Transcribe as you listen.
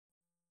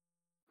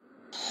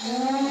Welcome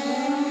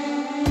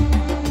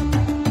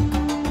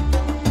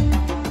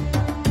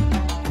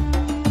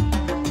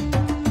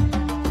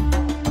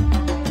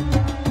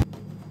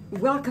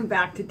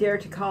back to Dare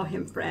to Call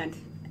Him Friend,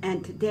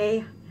 and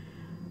today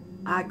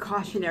a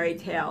cautionary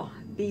tale: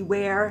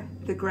 beware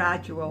the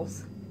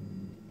graduals.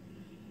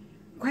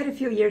 Quite a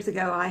few years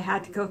ago I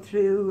had to go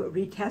through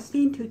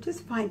retesting to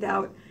just find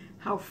out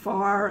how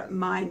far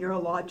my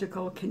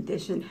neurological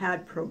condition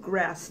had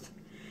progressed.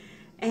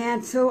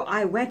 And so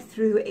I went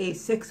through a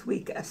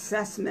 6-week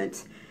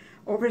assessment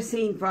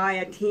overseen by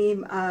a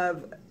team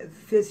of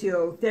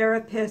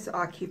physiotherapists,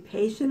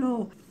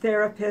 occupational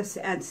therapists,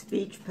 and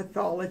speech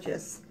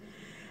pathologists.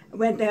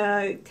 When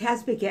the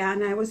test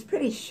began, I was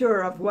pretty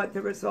sure of what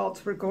the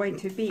results were going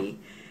to be,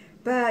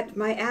 but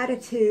my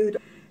attitude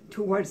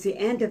towards the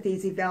end of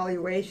these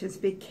evaluations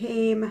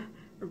became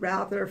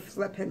rather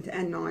flippant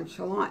and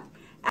nonchalant.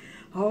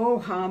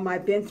 Oh,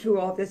 I've been through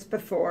all this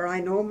before. I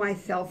know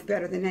myself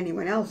better than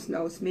anyone else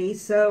knows me,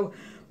 so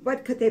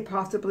what could they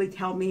possibly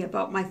tell me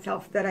about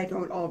myself that I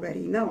don't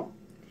already know?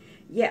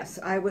 Yes,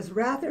 I was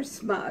rather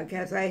smug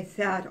as I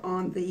sat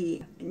on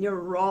the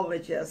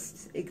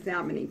neurologist's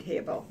examining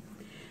table.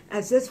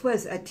 As this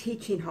was a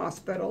teaching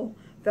hospital,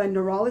 the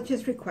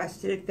neurologist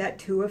requested that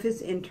 2 of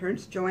his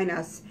interns join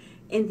us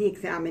in the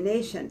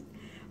examination.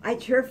 I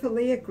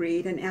cheerfully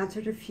agreed and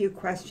answered a few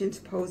questions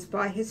posed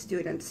by his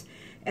students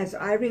as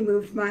I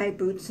removed my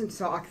boots and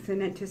socks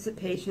in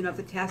anticipation of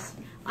the tests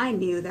I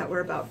knew that were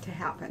about to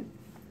happen.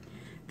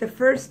 The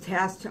first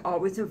test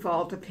always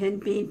involved a pin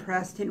being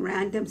pressed in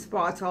random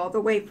spots all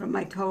the way from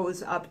my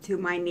toes up to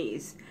my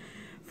knees.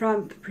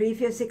 From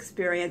previous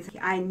experience,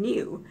 I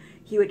knew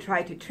he would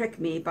try to trick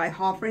me by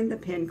hovering the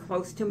pin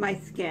close to my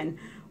skin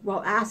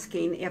while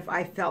asking if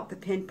I felt the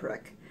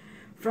pinprick.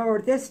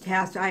 For this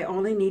test, I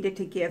only needed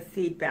to give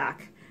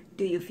feedback.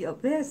 Do you feel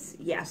this?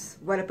 Yes.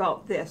 What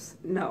about this?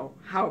 No.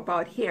 How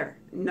about here?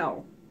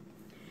 No.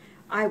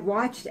 I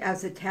watched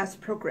as the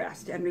test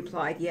progressed and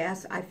replied,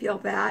 yes, I feel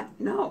that.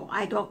 No,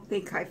 I don't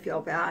think I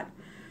feel that.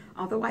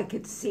 Although I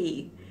could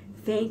see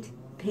faint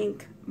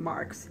pink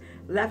marks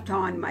left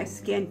on my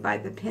skin by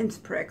the pin's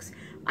pricks,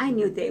 I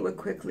knew they would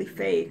quickly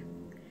fade.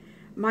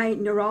 My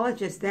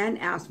neurologist then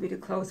asked me to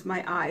close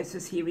my eyes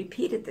as he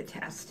repeated the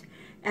test,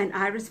 and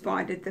I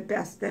responded the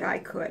best that I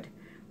could.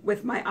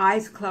 With my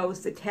eyes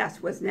closed, the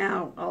test was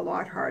now a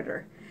lot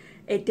harder.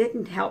 It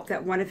didn't help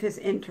that one of his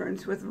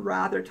interns was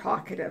rather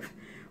talkative.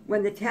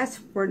 When the tests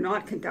were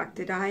not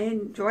conducted, I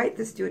enjoyed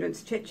the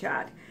students'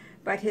 chit-chat,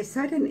 but his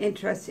sudden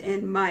interest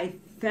in my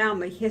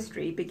family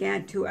history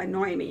began to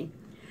annoy me.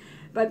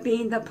 But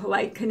being the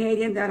polite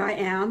Canadian that I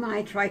am,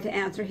 I tried to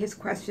answer his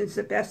questions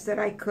the best that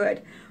I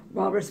could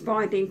while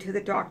responding to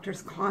the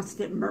doctor's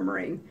constant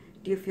murmuring.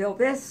 Do you feel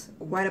this?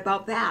 What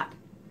about that?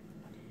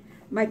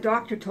 My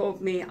doctor told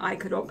me I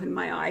could open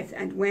my eyes,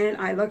 and when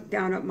I looked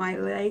down at my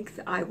legs,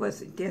 I was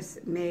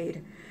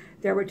dismayed.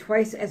 There were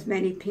twice as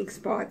many pink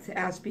spots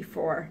as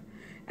before,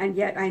 and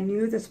yet I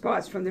knew the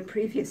spots from the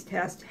previous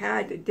test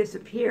had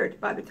disappeared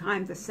by the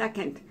time the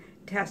second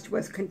test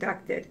was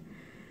conducted.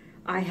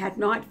 I had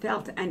not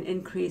felt an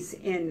increase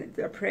in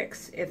the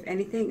pricks. If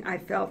anything, I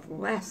felt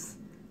less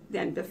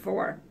than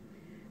before.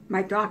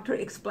 My doctor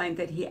explained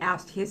that he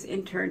asked his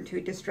intern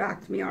to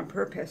distract me on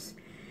purpose.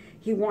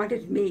 He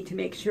wanted me to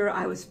make sure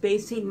I was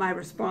basing my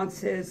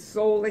responses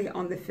solely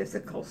on the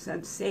physical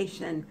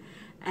sensation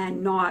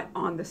and not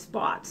on the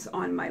spots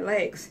on my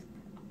legs.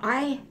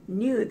 I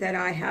knew that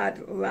I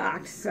had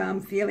lacked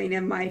some feeling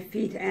in my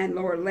feet and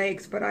lower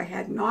legs, but I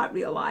had not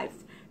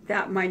realized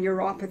that my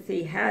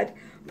neuropathy had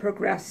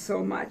progressed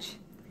so much.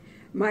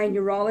 My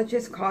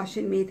neurologist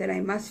cautioned me that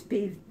I must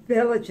be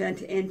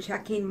vigilant in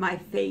checking my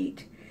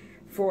feet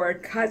for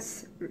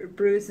cuts,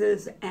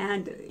 bruises,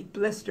 and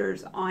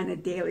blisters on a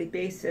daily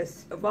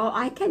basis. While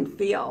I can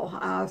feel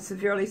a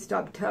severely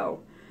stubbed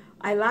toe,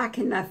 I lack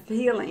enough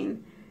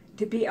feeling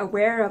to be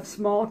aware of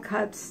small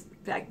cuts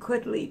that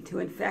could lead to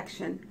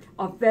infection.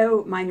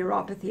 Although my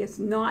neuropathy is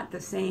not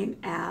the same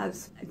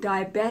as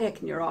diabetic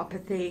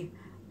neuropathy,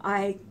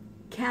 I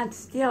can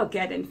still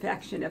get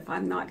infection if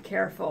I'm not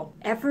careful.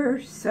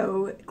 Ever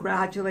so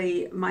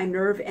gradually, my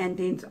nerve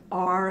endings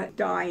are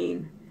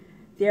dying.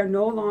 They are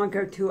no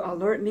longer to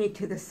alert me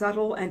to the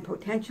subtle and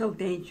potential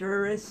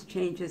dangerous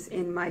changes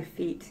in my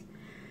feet.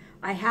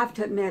 I have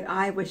to admit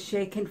I was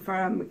shaken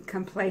from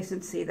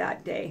complacency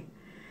that day,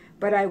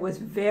 but I was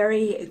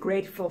very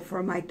grateful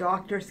for my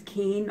doctor's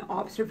keen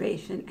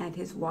observation and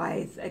his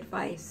wise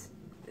advice.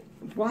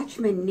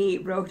 Watchman Nee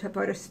wrote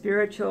about a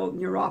spiritual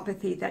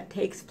neuropathy that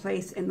takes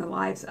place in the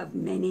lives of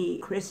many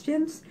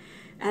Christians,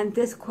 and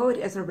this quote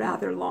is a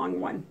rather long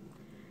one.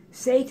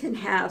 Satan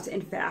has,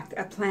 in fact,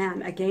 a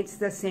plan against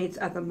the saints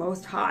of the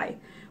Most High,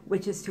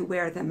 which is to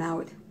wear them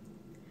out.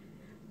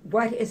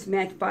 What is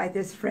meant by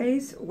this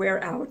phrase,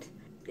 wear out?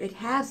 It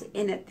has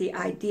in it the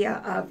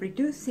idea of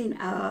reducing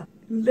a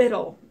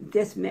little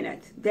this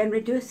minute, then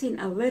reducing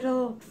a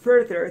little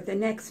further the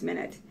next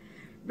minute.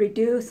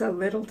 Reduce a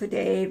little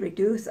today,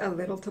 reduce a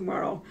little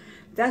tomorrow.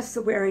 Thus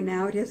the wearing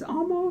out is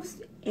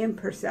almost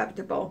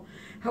imperceptible.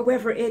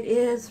 However, it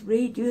is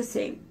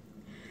reducing.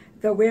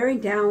 The wearing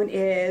down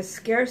is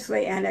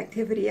scarcely an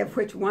activity of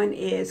which one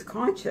is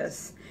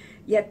conscious,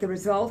 yet the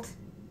result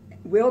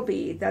will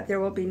be that there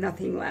will be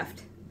nothing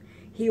left.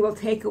 He will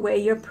take away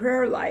your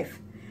prayer life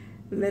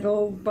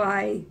little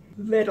by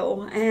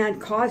little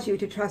and cause you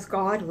to trust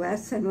God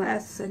less and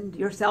less and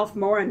yourself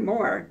more and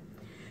more,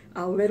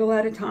 a little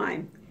at a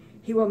time.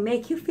 He will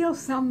make you feel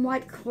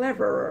somewhat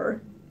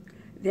cleverer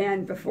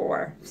than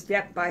before,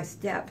 step by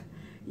step.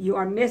 You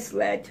are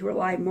misled to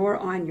rely more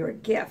on your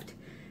gift,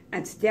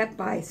 and step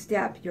by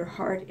step your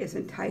heart is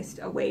enticed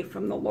away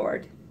from the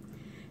Lord.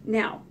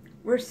 Now,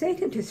 were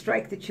Satan to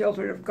strike the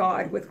children of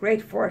God with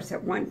great force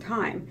at one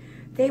time,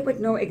 they would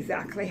know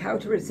exactly how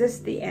to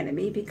resist the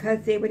enemy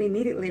because they would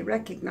immediately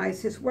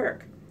recognize his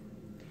work.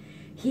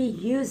 He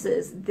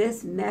uses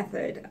this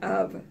method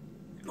of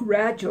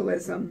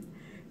gradualism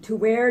to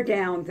wear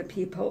down the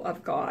people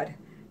of God,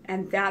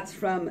 and that's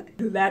from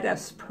Let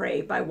Us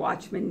Pray by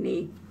Watchman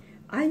Nee.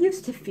 I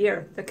used to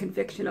fear the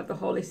conviction of the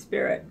Holy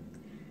Spirit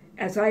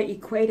as I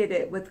equated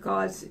it with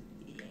God's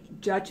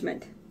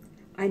judgment.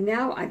 I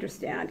now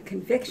understand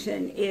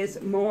conviction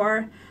is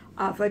more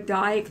of a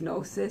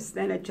diagnosis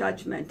than a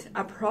judgment,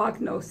 a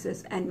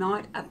prognosis and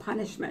not a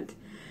punishment.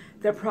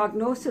 The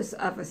prognosis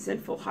of a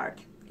sinful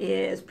heart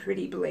is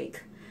pretty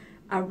bleak.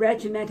 A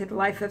regimented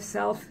life of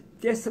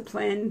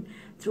self-discipline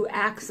through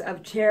acts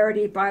of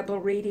charity, Bible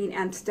reading,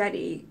 and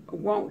study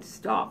won't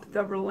stop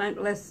the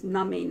relentless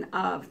numbing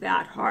of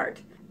that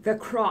heart. The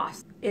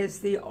cross is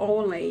the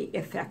only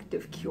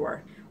effective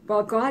cure.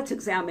 While God's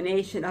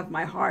examination of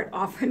my heart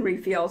often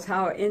reveals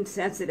how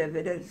insensitive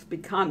it has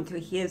become to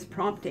his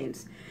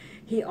promptings,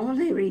 he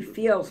only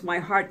reveals my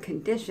heart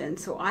condition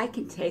so I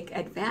can take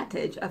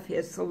advantage of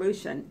his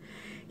solution.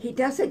 He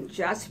doesn't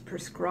just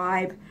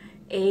prescribe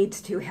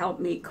aids to help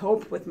me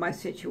cope with my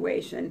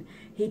situation.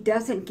 He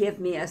doesn't give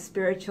me a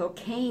spiritual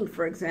cane,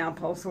 for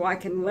example, so I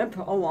can limp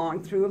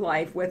along through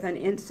life with an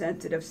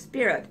insensitive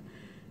spirit.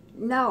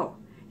 No,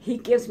 he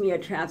gives me a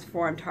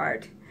transformed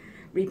heart,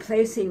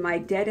 replacing my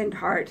deadened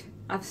heart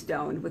of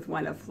stone with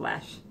one of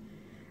flesh.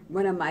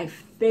 One of my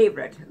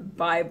favorite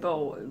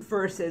Bible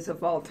verses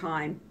of all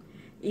time,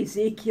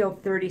 Ezekiel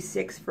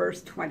 36,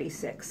 verse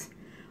 26.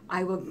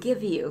 I will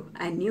give you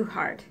a new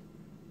heart,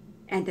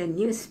 and a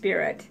new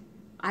spirit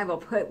I will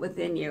put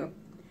within you,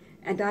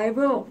 and I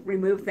will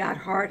remove that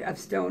heart of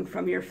stone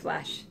from your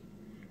flesh,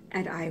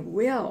 and I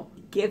will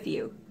give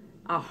you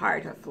a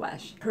heart of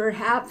flesh.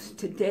 Perhaps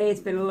today has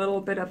been a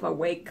little bit of a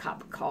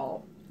wake-up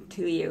call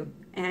to you,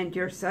 and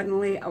you're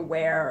suddenly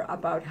aware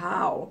about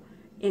how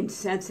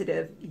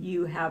insensitive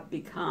you have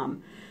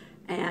become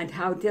and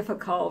how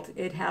difficult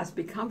it has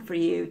become for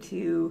you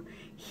to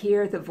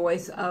hear the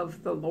voice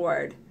of the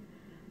Lord.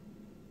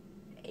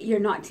 You're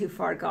not too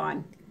far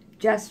gone.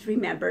 Just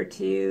remember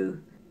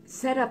to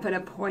set up an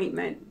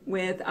appointment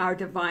with our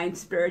divine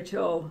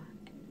spiritual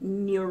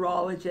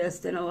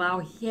neurologist and allow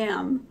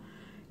him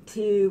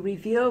to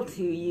reveal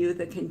to you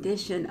the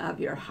condition of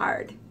your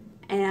heart.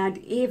 And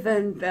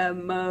even the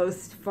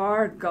most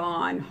far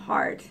gone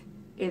heart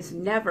is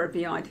never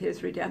beyond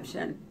his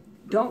redemption.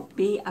 Don't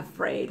be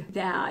afraid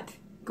that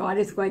God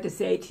is going to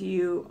say to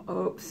you,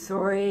 oh,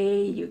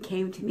 sorry, you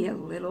came to me a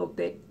little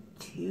bit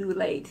too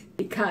late,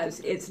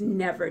 because it's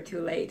never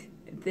too late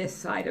this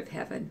side of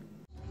heaven.